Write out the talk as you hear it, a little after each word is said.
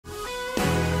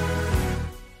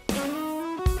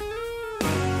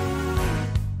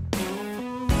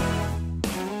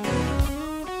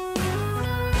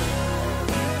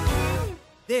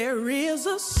There is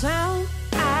a sound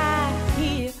I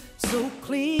hear so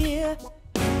clear.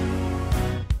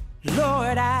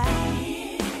 Lord,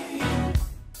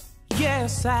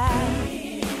 yes, a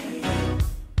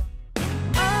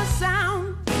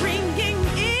sound ringing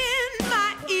in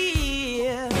my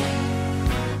ear.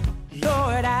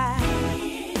 Lord,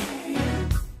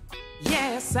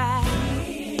 yes,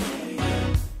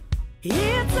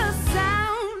 it's a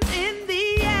sound in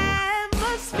the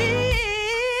atmosphere.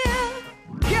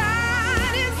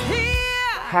 God is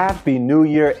here. Happy New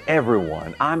Year,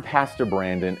 everyone. I'm Pastor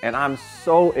Brandon, and I'm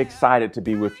so excited to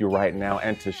be with you right now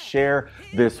and to share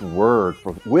this word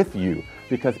with you,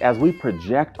 because as we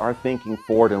project our thinking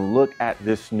forward and look at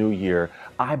this new year,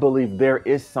 I believe there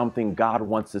is something God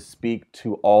wants to speak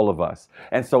to all of us.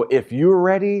 And so if you're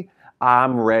ready,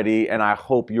 I'm ready, and I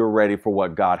hope you're ready for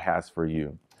what God has for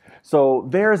you. So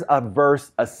there's a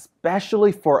verse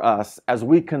especially for us as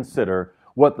we consider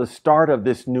what the start of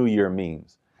this new year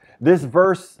means. This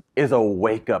verse is a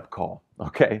wake-up call,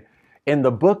 okay? In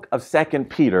the book of 2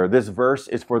 Peter, this verse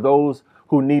is for those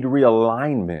who need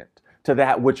realignment to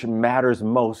that which matters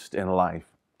most in life,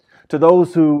 to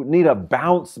those who need a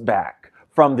bounce back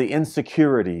from the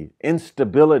insecurity,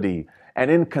 instability, and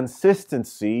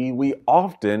inconsistency we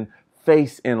often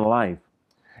face in life.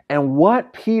 And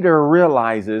what Peter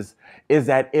realizes is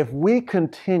that if we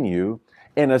continue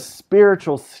in a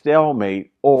spiritual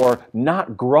stalemate or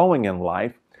not growing in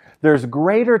life, there's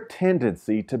greater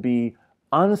tendency to be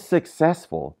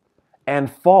unsuccessful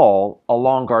and fall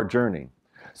along our journey.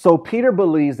 So Peter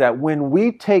believes that when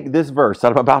we take this verse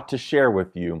that I'm about to share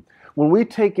with you, when we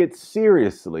take it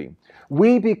seriously,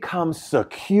 we become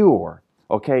secure.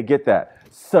 Okay, get that.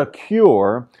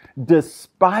 Secure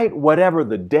despite whatever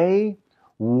the day,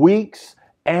 weeks,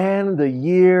 and the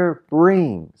year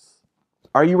brings.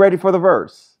 Are you ready for the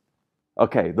verse?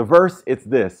 Okay, the verse, it's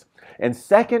this. In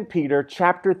 2 Peter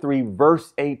chapter 3,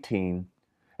 verse 18,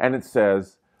 and it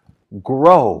says,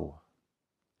 grow.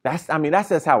 That's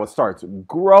just how it starts.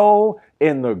 Grow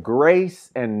in the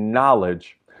grace and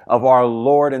knowledge of our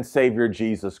Lord and Savior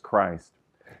Jesus Christ.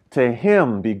 To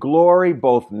him be glory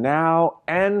both now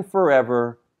and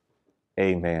forever.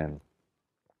 Amen.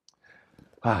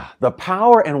 The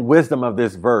power and wisdom of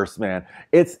this verse, man,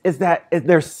 is that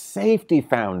there's safety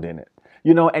found in it.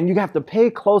 You know, and you have to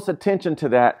pay close attention to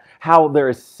that, how there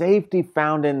is safety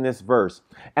found in this verse.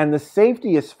 And the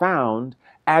safety is found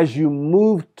as you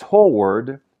move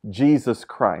toward Jesus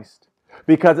Christ,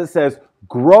 because it says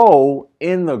grow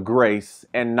in the grace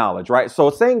and knowledge, right? So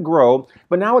it's saying grow,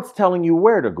 but now it's telling you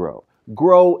where to grow.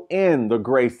 Grow in the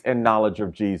grace and knowledge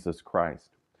of Jesus Christ.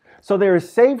 So there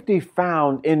is safety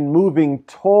found in moving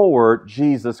toward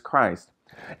Jesus Christ.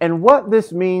 And what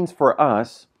this means for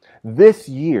us this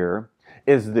year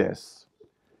is this: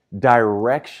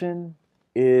 direction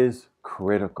is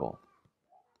critical.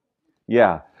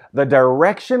 Yeah, the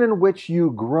direction in which you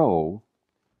grow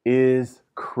is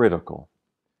critical.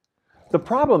 The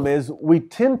problem is we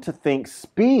tend to think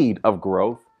speed of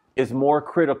growth is more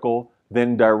critical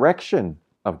than direction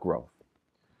of growth.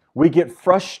 We get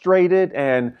frustrated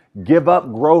and give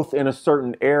up growth in a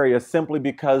certain area simply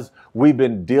because we've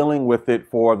been dealing with it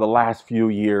for the last few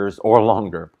years or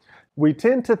longer. We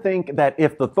tend to think that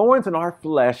if the thorns in our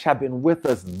flesh have been with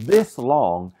us this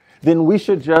long, then we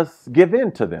should just give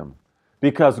in to them,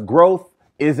 because growth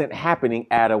isn't happening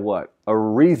at a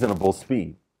reasonable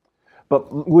speed.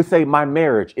 But we say, my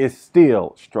marriage is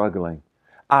still struggling.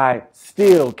 I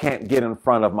still can't get in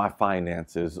front of my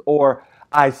finances, or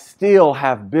I still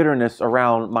have bitterness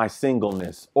around my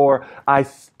singleness, or I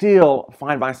still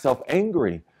find myself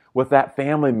angry with that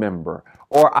family member,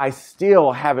 or I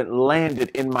still haven't landed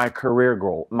in my career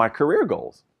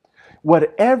goals.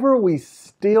 Whatever we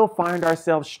still find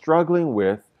ourselves struggling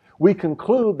with, we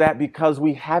conclude that because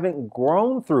we haven't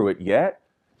grown through it yet,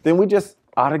 then we just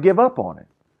ought to give up on it.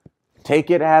 Take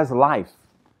it as life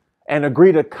and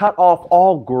agree to cut off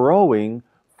all growing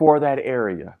for that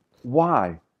area.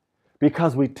 Why?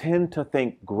 Because we tend to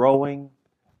think growing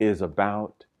is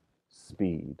about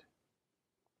speed.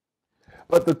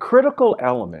 But the critical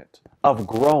element of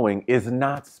growing is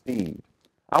not speed.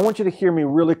 I want you to hear me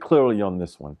really clearly on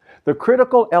this one. The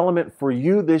critical element for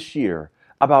you this year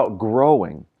about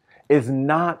growing is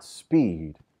not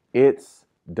speed, it's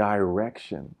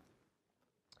direction.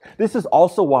 This is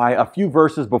also why a few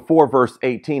verses before verse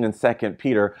 18 in 2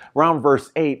 Peter, around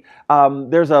verse 8,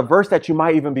 there's a verse that you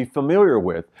might even be familiar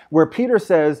with, where Peter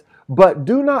says, "But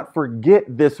do not forget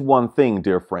this one thing,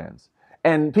 dear friends."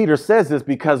 And Peter says this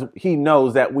because he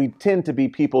knows that we tend to be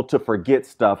people to forget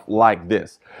stuff like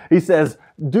this. He says,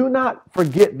 "Do not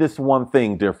forget this one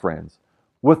thing, dear friends.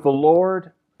 With the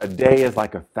Lord, a day is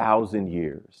like 1,000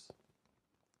 years,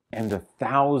 and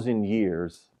 1,000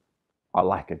 years are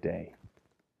like a day.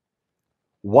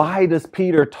 Why does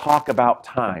Peter talk about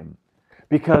time?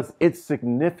 Because it's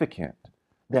significant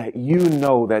that you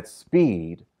know that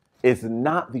speed is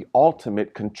not the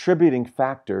ultimate contributing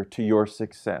factor to your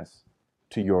success,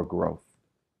 to your growth.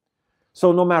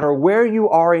 So no matter where you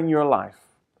are in your life,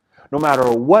 no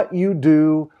matter what you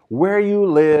do, where you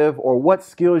live, or what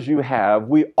skills you have,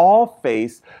 we all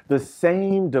face the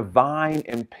same divine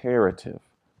imperative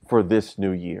for this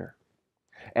new year.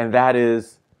 And that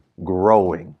is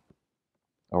growing.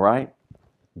 All right?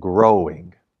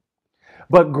 Growing.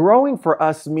 But growing for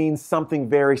us means something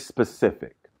very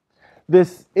specific.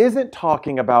 This isn't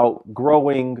talking about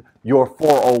growing your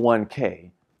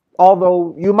 401k,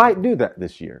 although you might do that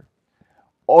this year.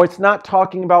 Or it's not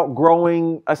talking about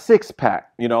growing a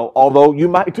six-pack, although you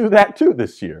might do that too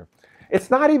this year. It's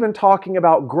not even talking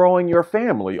about growing your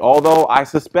family, although I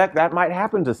suspect that might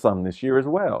happen to some this year as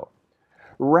well.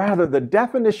 Rather, the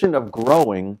definition of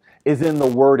growing is in the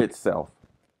word itself.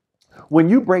 When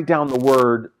you break down the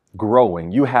word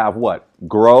growing, you have what?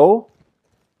 Grow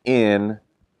in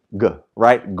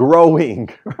right? Growing,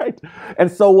 right? And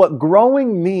so what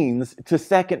growing means to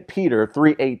 2 Peter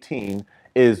 3:18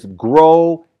 is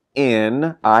grow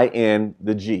in, I-N,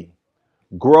 the G.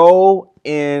 Grow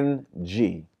in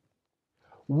G.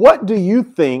 What do you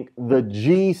think the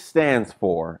G stands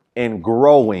for in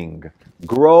growing?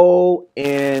 Grow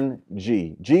in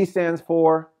G. G stands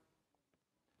for,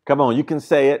 come on, you can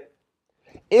say it.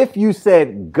 If you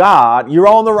said God, you're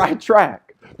on the right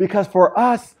track. Because for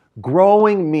us,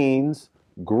 growing means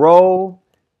grow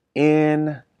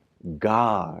in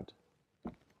God.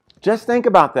 Just think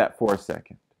about that for a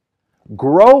second.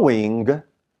 Growing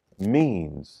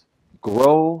means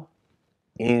grow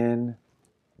in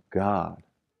God.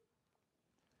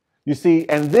 You see,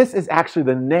 and this is actually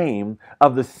the name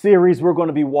of the series we're going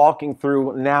to be walking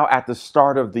through now at the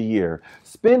start of the year.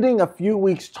 Spending a few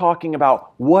weeks talking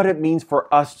about what it means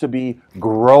for us to be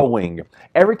growing.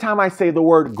 Every time I say the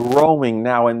word growing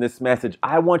now in this message,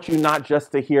 I want you not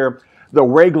just to hear the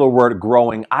regular word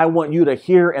growing. I want you to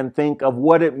hear and think of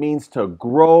what it means to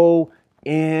grow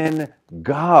in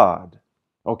God.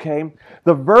 Okay?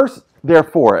 The verse,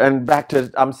 therefore, and back to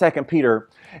 2 Peter,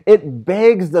 it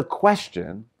begs the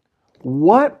question,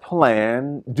 what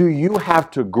plan do you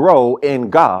have to grow in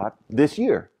God this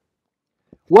year?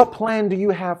 What plan do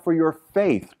you have for your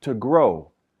faith to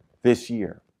grow this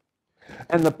year?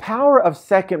 And the power of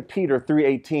 2 Peter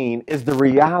 3:18 is the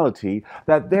reality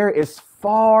that there is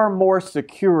far more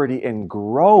security in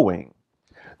growing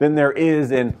than there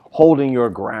is in holding your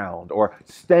ground or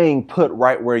staying put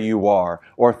right where you are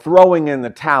or throwing in the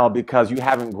towel because you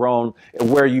haven't grown in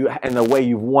the way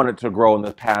you've wanted to grow in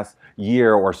the past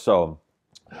year or so.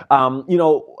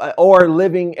 Or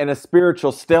living in a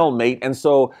spiritual stalemate. And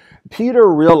so Peter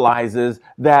realizes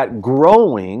that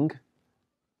growing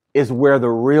is where the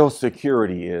real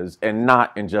security is and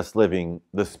not in just living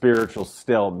the spiritual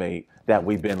stalemate that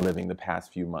we've been living the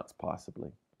past few months,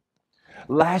 possibly.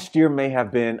 Last year may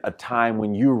have been a time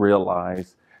when you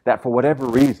realized that for whatever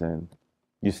reason,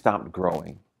 you stopped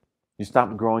growing. You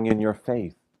stopped growing in your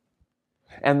faith.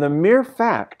 And the mere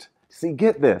fact,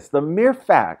 get this, the mere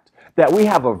fact that we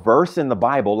have a verse in the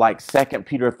Bible like 2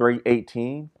 Peter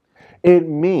 3:18, it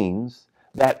means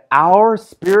that our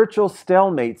spiritual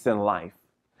stalemates in life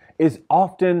is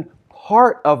often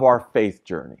part of our faith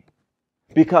journey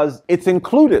because it's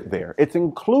included there. It's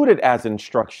included as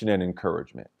instruction and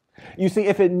encouragement. You see,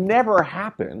 if it never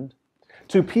happened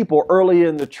to people early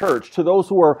in the church, to those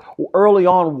who are early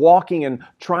on walking and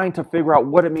trying to figure out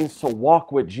what it means to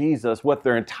walk with Jesus with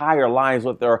their entire lives,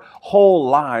 with their whole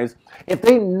lives, if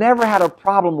they never had a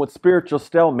problem with spiritual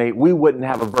stalemate, we wouldn't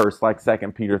have a verse like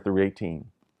 2 Peter 3:18.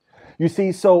 You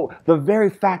see, so the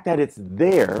very fact that it's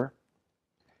there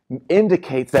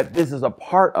indicates that this is a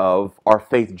part of our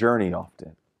faith journey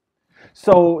often.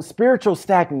 So spiritual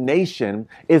stagnation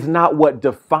is not what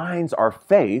defines our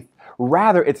faith.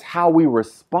 Rather, it's how we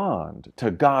respond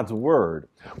to God's word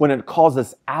when it calls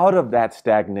us out of that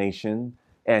stagnation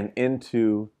and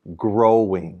into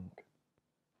growing.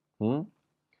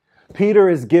 Peter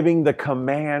is giving the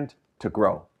command to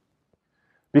grow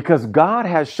because God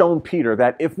has shown Peter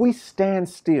that if we stand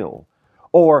still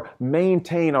or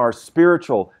maintain our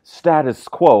spiritual status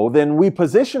quo, then we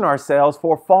position ourselves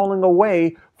for falling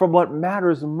away from what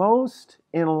matters most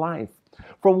in life,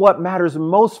 from what matters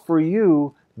most for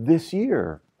you this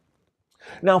year.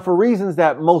 Now, for reasons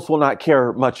that most will not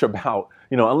care much about,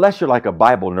 unless you're like a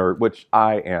Bible nerd, which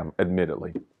I am,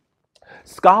 admittedly.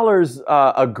 Scholars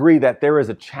agree that there is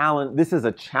a challenge. This is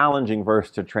a challenging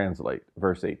verse to translate,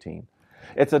 verse 18.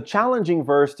 It's a challenging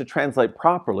verse to translate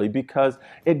properly because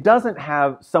it doesn't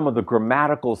have some of the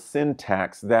grammatical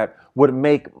syntax that would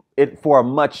make it for a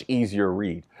much easier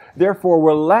read. Therefore,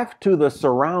 we're left to the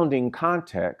surrounding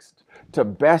context to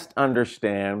best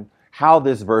understand how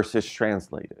this verse is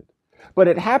translated. But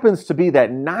it happens to be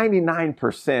that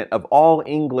 99% of all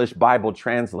English Bible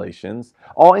translations,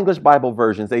 all English Bible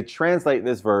versions, they translate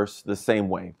this verse the same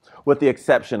way, with the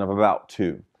exception of about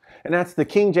two. And that's the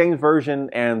King James Version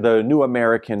and the New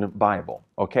American Bible,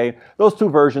 okay? Those two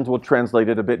versions will translate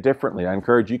it a bit differently. I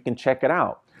encourage you can check it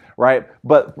out, right?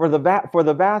 But for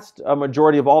the vast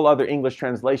majority of all other English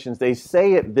translations, they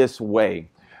say it this way.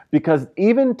 Because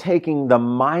even taking the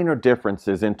minor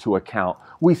differences into account,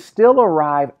 we still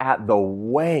arrive at the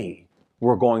way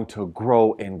we're going to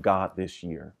grow in God this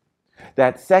year.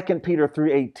 That 2 Peter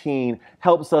 3:18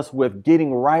 helps us with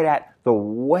getting right at the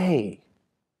way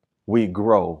we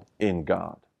grow in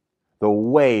God. The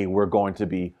way we're going to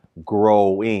be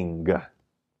growing.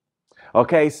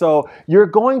 Okay, so you're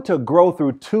going to grow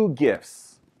through two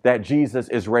gifts that Jesus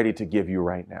is ready to give you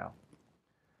right now.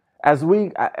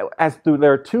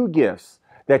 There are two gifts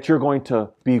that you're going to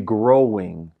be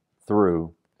growing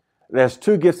through. There's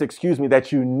two gifts,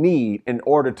 that you need in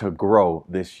order to grow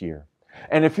this year.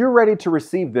 And if you're ready to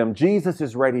receive them, Jesus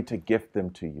is ready to gift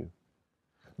them to you.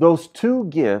 Those two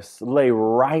gifts lay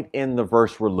right in the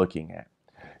verse we're looking at.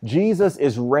 Jesus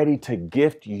is ready to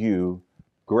gift you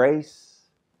grace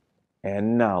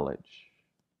and knowledge.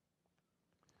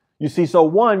 You see, so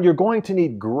one, you're going to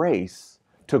need grace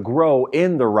to grow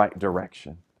in the right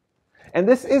direction. And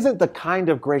this isn't the kind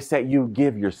of grace that you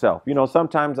give yourself. You know,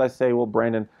 sometimes I say, well,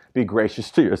 Brandon, be gracious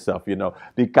to yourself,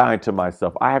 be kind to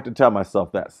myself. I have to tell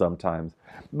myself that sometimes.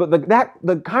 But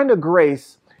the kind of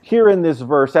grace here in this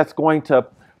verse that's going to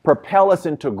propel us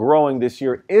into growing this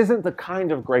year isn't the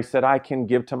kind of grace that I can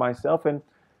give to myself, and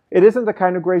it isn't the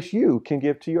kind of grace you can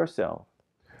give to yourself.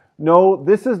 No,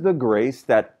 this is the grace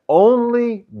that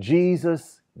only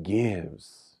Jesus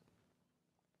gives.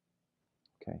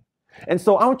 Okay. And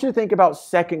so I want you to think about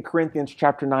 2 Corinthians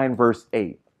chapter 9, verse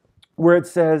 8, where it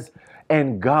says,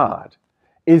 and God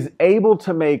is able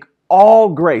to make all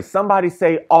grace, somebody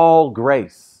say all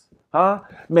grace,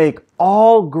 make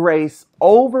all grace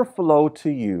overflow to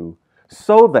you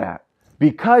so that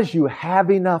because you have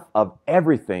enough of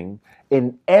everything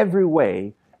in every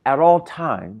way at all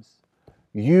times,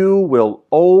 you will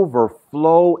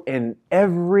overflow in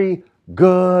every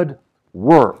good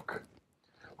work.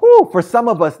 Whew, for some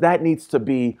of us, that needs to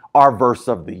be our verse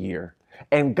of the year.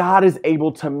 And God is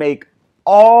able to make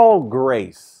all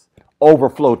grace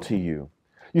overflow to you.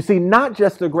 You see, not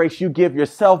just the grace you give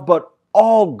yourself, but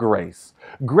all grace.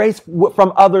 Grace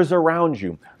from others around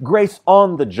you. Grace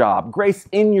on the job. Grace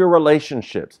in your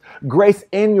relationships. Grace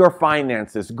in your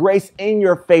finances. Grace in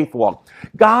your faith walk.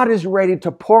 God is ready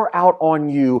to pour out on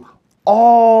you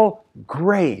all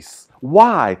grace.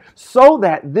 Why? So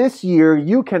that this year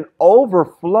you can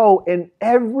overflow in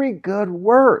every good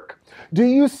work. Do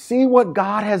you see what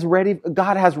God has ready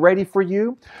for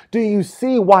you? Do you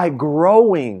see why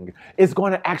growing is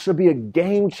going to actually be a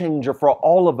game changer for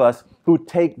all of us who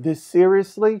take this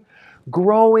seriously?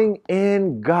 Growing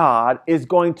in God is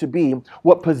going to be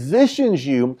what positions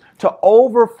you to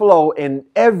overflow in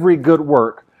every good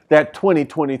work that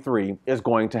 2023 is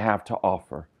going to have to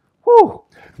offer. Whew.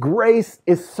 Grace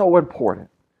is so important.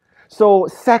 So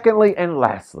secondly and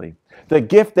lastly, the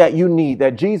gift that you need,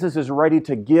 that Jesus is ready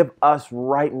to give us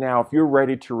right now, if you're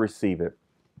ready to receive it.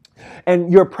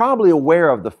 And you're probably aware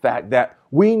of the fact that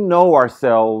we know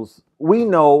ourselves, we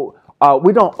don't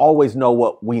always know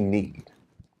what we need,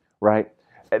 right?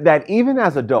 That even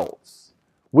as adults,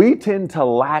 we tend to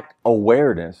lack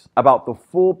awareness about the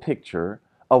full picture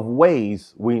of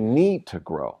ways we need to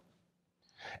grow.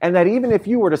 And that even if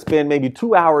you were to spend maybe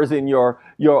 2 hours in your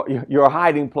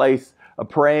hiding place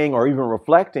praying or even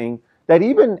reflecting, that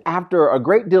even after a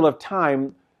great deal of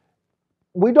time,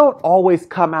 we don't always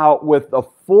come out with a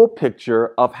full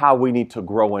picture of how we need to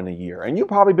grow in a year. And you've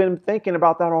probably been thinking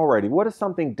about that already. What is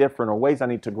something different or ways I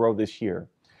need to grow this year?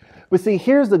 But see,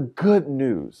 here's the good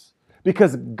news.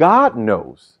 Because God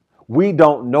knows we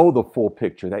don't know the full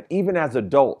picture, that even as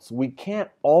adults, we can't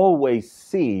always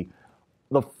see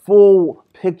the full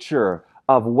picture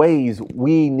of ways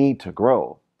we need to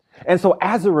grow. And so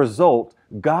as a result,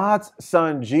 God's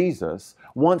Son Jesus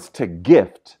wants to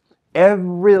gift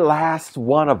every last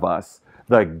one of us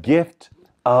the gift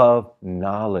of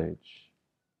knowledge.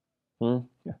 But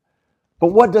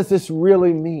what does this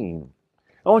really mean?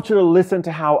 I want you to listen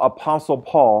to how Apostle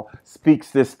Paul speaks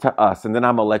this to us, and then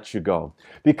I'm going to let you go.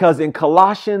 Because in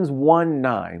Colossians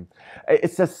 1:9,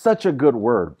 it says such a good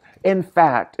word. In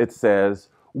fact, it says,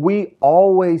 we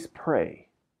always pray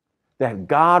that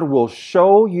God will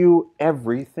show you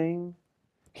everything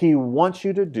He wants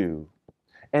you to do,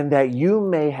 and that you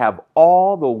may have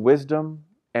all the wisdom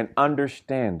and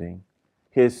understanding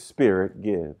His Spirit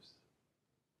gives.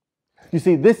 You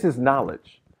see, this is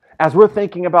knowledge. As we're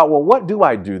thinking about, well, what do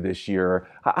I do this year?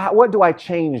 What do I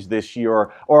change this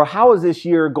year? Or how is this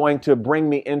year going to bring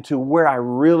me into where I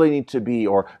really need to be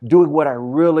or doing what I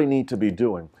really need to be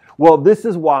doing? Well, this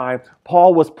is why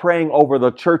Paul was praying over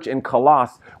the church in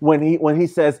Colossus when he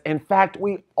says, in fact,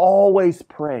 we always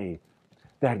pray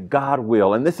that God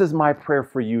will. And this is my prayer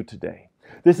for you today.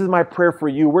 This is my prayer for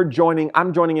you.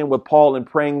 I'm joining in with Paul in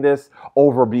praying this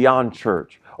over Beyond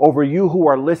Church, over you who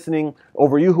are listening,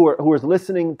 over you who is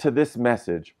listening to this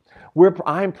message.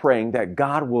 I'm praying that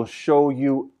God will show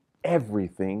you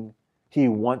everything He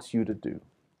wants you to do.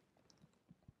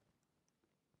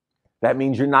 That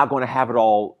means you're not going to have it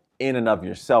all in and of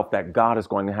yourself, that God is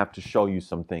going to have to show you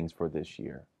some things for this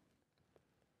year.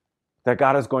 That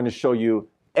God is going to show you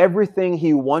everything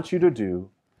He wants you to do,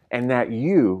 and that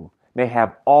you may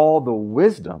have all the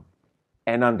wisdom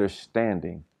and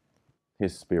understanding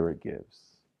His Spirit gives.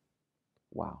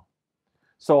 Wow.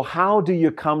 So how do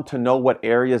you come to know what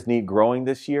areas need growing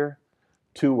this year?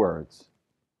 2 words.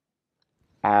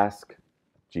 Ask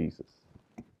Jesus.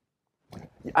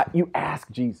 You ask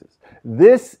Jesus.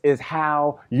 This is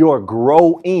how your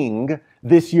growing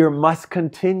this year must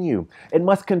continue. It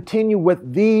must continue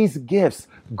with these gifts,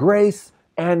 grace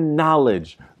and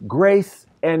knowledge. Grace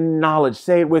and knowledge.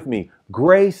 Say it with me.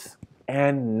 Grace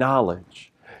and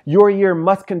knowledge. Your year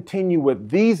must continue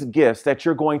with these gifts that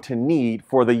you're going to need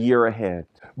for the year ahead.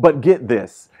 But get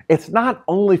this. It's not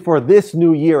only for this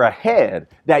new year ahead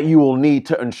that you will need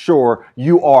to ensure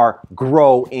you are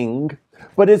growing,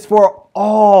 but it's for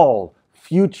all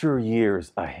future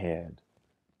years ahead.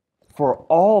 For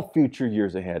all future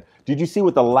years ahead. Did you see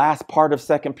what the last part of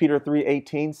 2 Peter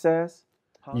 3:18 says?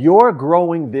 Your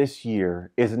growing this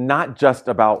year is not just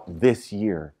about this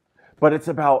year, but it's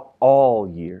about all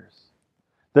years.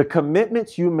 The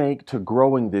commitments you make to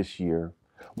growing this year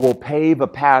will pave a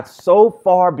path so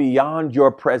far beyond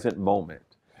your present moment.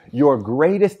 Your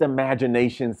greatest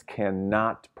imaginations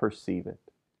cannot perceive it.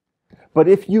 But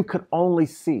if you could only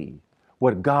see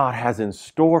what God has in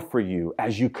store for you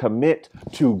as you commit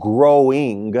to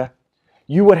growing,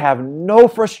 you would have no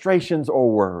frustrations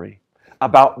or worry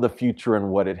about the future and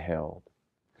what it held.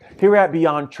 Here at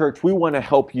Beyond Church, we want to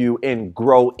help you in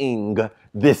growing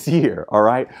this year, all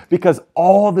right? Because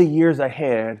all the years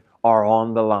ahead are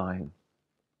on the line.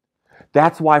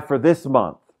 That's why for this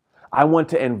month, I want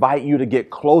to invite you to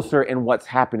get closer in what's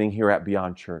happening here at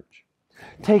Beyond Church.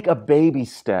 Take a baby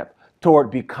step toward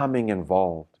becoming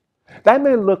involved. That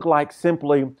may look like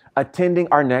simply attending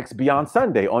our next Beyond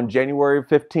Sunday on January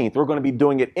 15th. We're going to be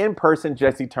doing it in person,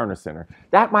 Jesse Turner Center.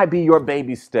 That might be your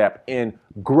baby step in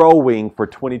growing for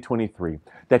 2023,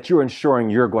 that you're ensuring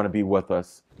you're going to be with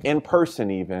us in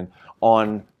person even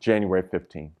on January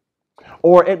 15th.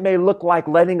 Or it may look like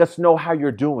letting us know how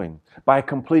you're doing by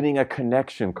completing a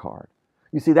connection card.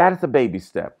 You see, that is a baby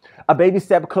step. A baby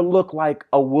step could look like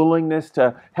a willingness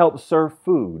to help serve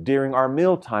food during our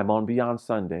mealtime on Beyond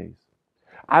Sundays.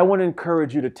 I want to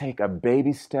encourage you to take a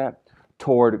baby step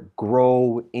toward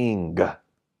growing.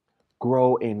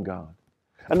 Grow in God.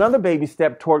 Another baby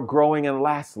step toward growing, and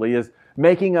lastly, is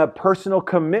making a personal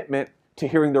commitment to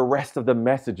hearing the rest of the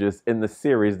messages in the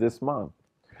series this month,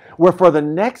 where for the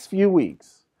next few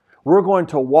weeks, we're going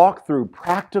to walk through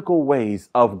practical ways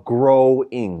of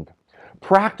growing.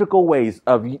 Practical ways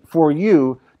for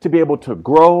you to be able to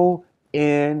grow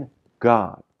in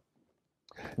God.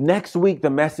 Next week,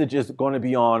 the message is going to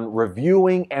be on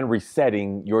reviewing and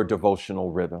resetting your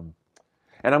devotional rhythm.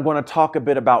 And I'm going to talk a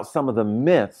bit about some of the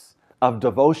myths of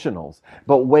devotionals,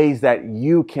 but ways that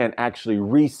you can actually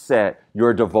reset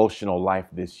your devotional life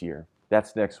this year.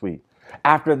 That's next week.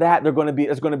 After that,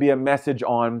 there's going to be a message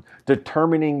on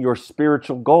determining your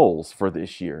spiritual goals for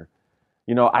this year.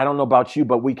 You know, I don't know about you,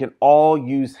 but we can all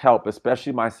use help,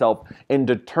 especially myself, in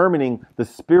determining the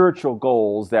spiritual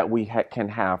goals that we can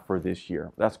have for this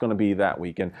year. That's going to be that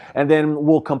weekend. And then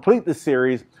we'll complete the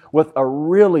series with a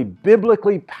really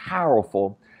biblically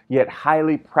powerful yet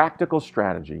highly practical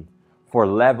strategy for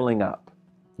leveling up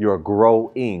your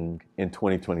growing in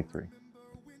 2023.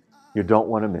 You don't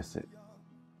want to miss it.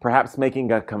 Perhaps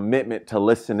making a commitment to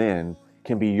listen in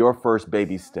can be your first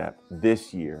baby step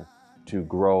this year to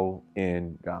grow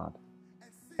in God.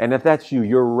 And if that's you,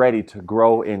 you're ready to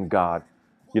grow in God.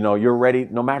 You're ready,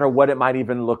 no matter what it might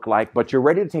even look like, but you're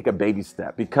ready to take a baby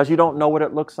step. Because you don't know what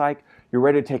it looks like, you're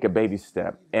ready to take a baby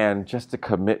step and just to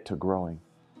commit to growing.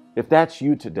 If that's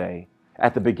you today,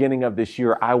 at the beginning of this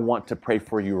year, I want to pray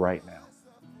for you right now.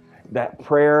 That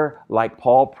prayer, like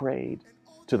Paul prayed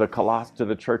to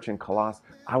the church in Colossus,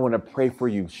 I want to pray for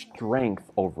you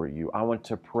strength over you. I want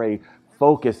to pray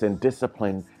focus and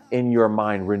discipline in your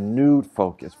mind, renewed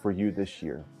focus for you this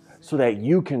year, so that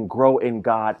you can grow in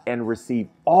God and receive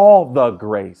all the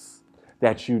grace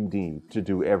that you need to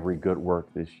do every good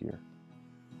work this year.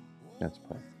 Let's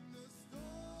pray.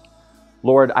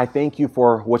 Lord, I thank you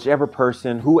for whichever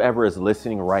person, whoever is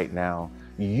listening right now.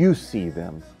 You see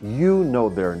them. You know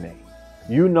their name.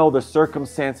 You know the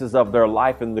circumstances of their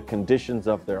life and the conditions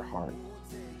of their heart.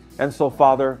 And so,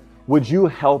 Father, would you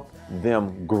help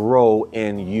them grow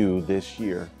in you this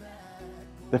year?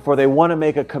 For they want to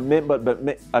make a commitment,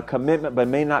 but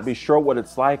may not be sure what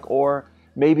it's like, or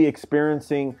maybe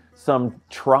experiencing some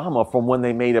trauma from when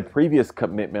they made a previous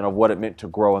commitment of what it meant to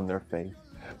grow in their faith.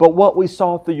 But what we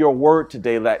saw through your word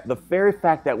today, that the very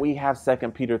fact that we have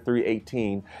 2 Peter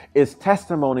 3:18 is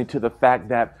testimony to the fact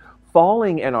that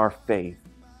falling in our faith,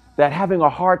 that having a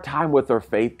hard time with our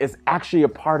faith is actually a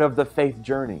part of the faith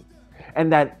journey.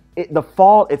 And that the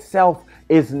fall itself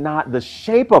is not the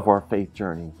shape of our faith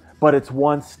journey, but it's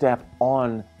one step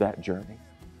on that journey.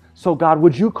 So God,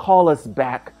 would you call us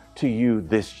back to you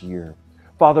this year?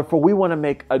 Father, for we want to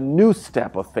make a new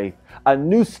step of faith, a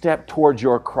new step towards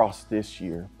your cross this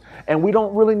year. And we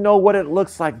don't really know what it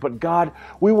looks like, but God,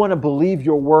 we want to believe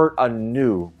your word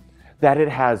anew, that it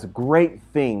has great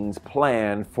things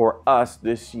planned for us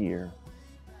this year.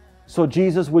 So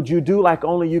Jesus, would you do like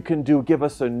only you can do? Give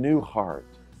us a new heart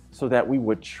so that we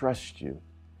would trust you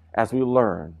as we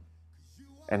learn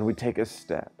and we take a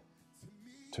step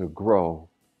to grow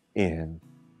in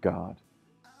God.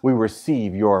 We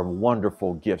receive your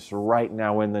wonderful gifts right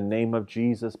now in the name of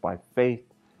Jesus. By faith,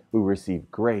 we receive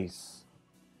grace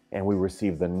and we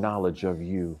receive the knowledge of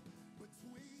you.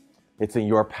 It's in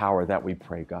your power that we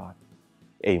pray, God.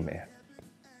 Amen.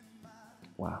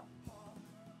 Wow.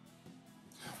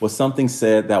 Was something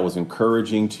said that was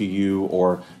encouraging to you,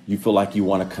 or you feel like you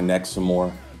want to connect some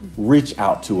more? Reach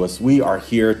out to us. We are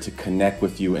here to connect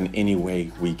with you in any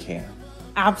way we can.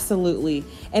 Absolutely.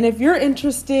 And if you're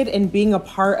interested in being a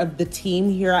part of the team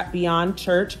here at Beyond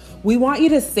Church, we want you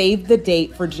to save the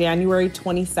date for January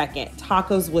 22nd,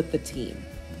 Tacos with the Team.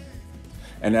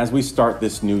 And as we start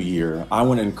this new year, I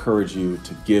want to encourage you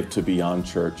to give to Beyond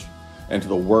Church and to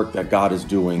the work that God is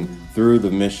doing through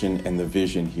the mission and the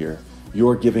vision here.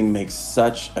 Your giving makes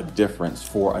such a difference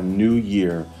for a new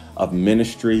year of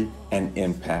ministry and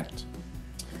impact.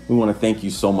 We want to thank you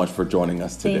so much for joining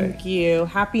us today. Thank you.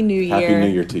 Happy New Year. Happy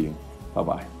New Year to you.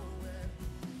 Bye-bye.